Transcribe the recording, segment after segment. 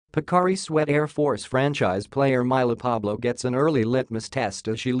Pocari Sweat-Airforce franchise player Myla Pablo gets an early litmus test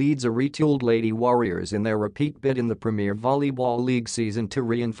as she leads a retooled Lady Warriors in their repeat bid in the Premier Volleyball League Season 2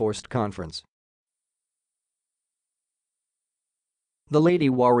 Reinforced Conference. The Lady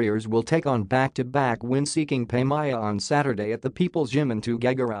Warriors will take on back-to-back win-seeking PayMaya on Saturday at the People's Gym in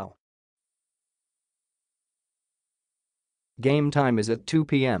Tuguegarao. Game time is at 2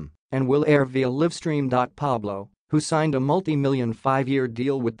 p.m. and will air via livestream. Pablo, who signed a multi-million 5-year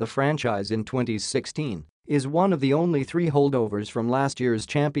deal with the franchise in 2016, is one of the only 3 holdovers from last year's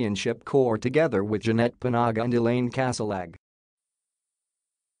championship core together with Jeanette, Panaga and Elaine Kasilag.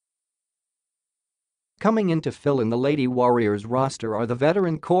 Coming in to fill in the Lady Warriors roster are the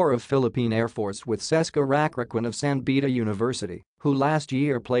veteran core of Philippine Air Force with Cesca Racraquin of Beda University, who last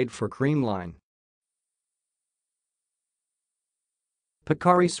year played for Creamline.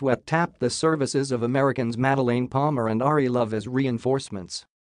 Pocari Sweat tapped the services of Americans Madelaine and Love as reinforcements.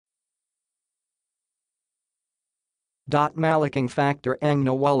 Malaking factor ang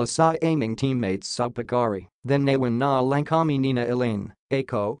nawala sa aming teammates sa Pocari, then nawan na lang kami nina Elaine,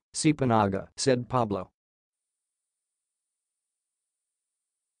 ako, si Panaga, said Pablo.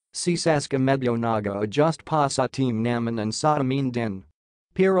 Si Cesca medyo naga-adjust pa sa team naman and sa amin din.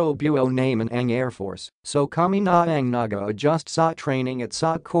 Pero buo naman ang Air Force, so kami na ang naga-adjust sa training at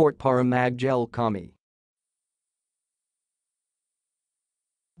sa court para mag-gel kami.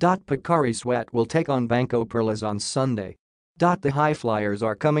 Pocari Sweat will take on Banco Perlas on Sunday. The High Flyers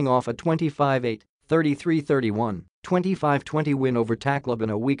are coming off a 25-8, 33-31, 25-20 win over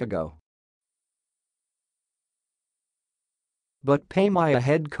Tacloban a week ago. But PayMaya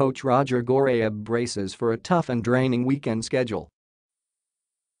head coach Roger Goreab braces for a tough and draining weekend schedule.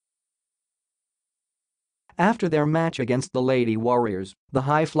 After their match against the Lady Warriors, the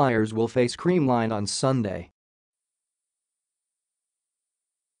High Flyers will face Creamline on Sunday.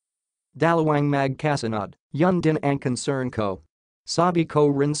 Dalawang magkasunod, yun din ang concern ko. Sabi ko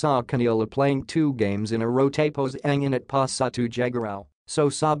rin sa kanila playing 2 games in a row tapos ang init pa sa Tuguegarao, so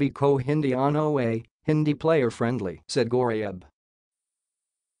sabi ko hindi hindi player-friendly, said Goreab.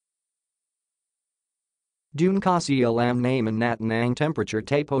 Dun kasi alam naman natin ang temperature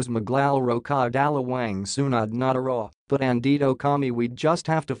tapos maglalaro ka dalawang sunod na araw, but andito kami we'd just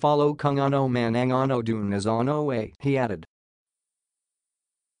have to follow kung ano man ang ano dun as ano he added.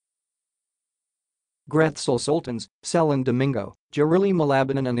 Gretzel Sultans, Selen Domingo, Jarili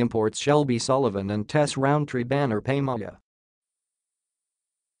Malabanan and imports Shelby Sullivan and Tess Roundtree banner PayMaya.